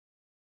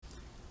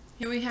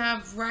Here we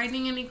have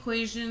writing an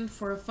equation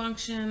for a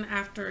function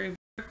after a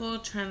vertical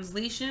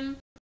translation.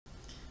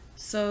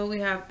 So we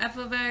have f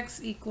of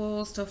x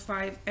equals to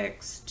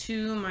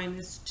 5x2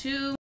 minus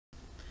 2.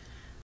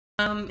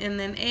 And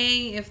then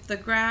a, if the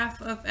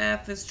graph of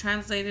f is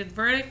translated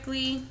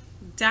vertically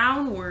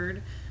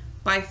downward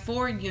by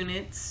 4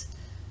 units,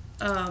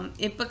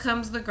 it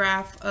becomes the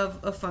graph of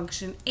a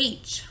function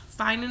h.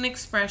 Find an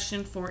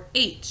expression for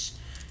h.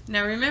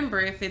 Now remember,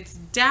 if it's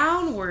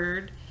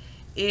downward,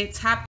 it's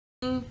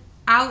happening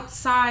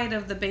outside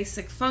of the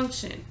basic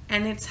function,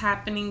 and it's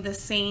happening the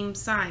same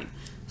sign.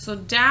 So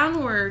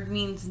downward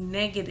means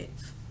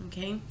negative,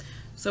 okay?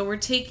 So we're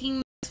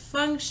taking this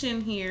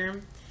function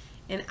here,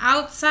 and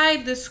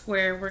outside the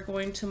square, we're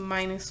going to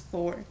minus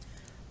 4,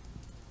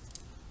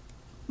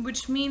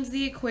 which means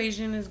the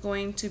equation is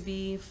going to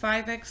be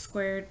 5x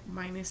squared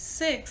minus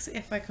 6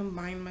 if I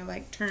combine my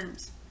like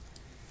terms.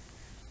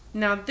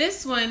 Now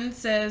this one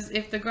says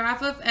if the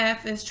graph of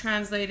f is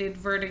translated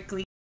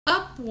vertically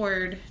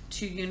upward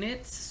 2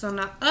 units, so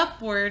now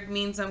upward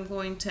means I'm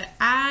going to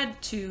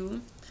add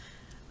 2,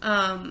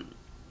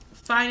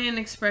 find an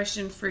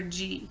expression for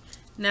g.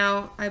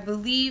 Now I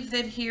believe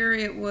that here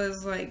it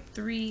was like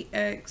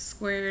 3x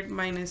squared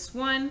minus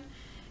 1,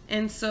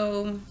 and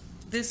so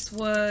this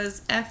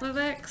was f of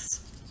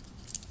x.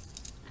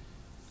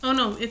 Oh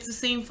no, it's the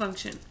same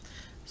function.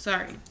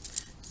 Sorry.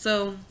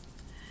 So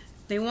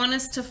they want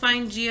us to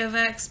find g of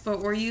x,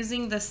 but we're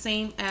using the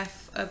same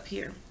f up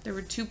here. There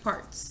were 2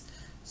 parts.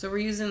 So we're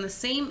using the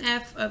same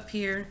f up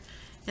here,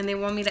 and they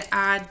want me to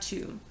add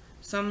 2.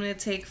 So I'm going to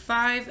take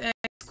 5x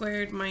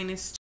squared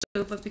minus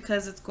 2, but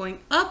because it's going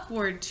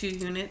upward 2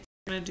 units,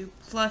 I'm going to do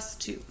plus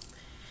 2.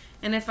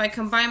 And if I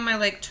combine my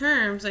like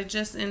terms, I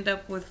just end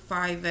up with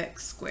 5x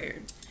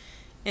squared.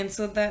 And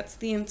so that's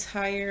the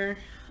entire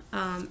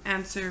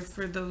answer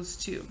for those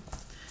two.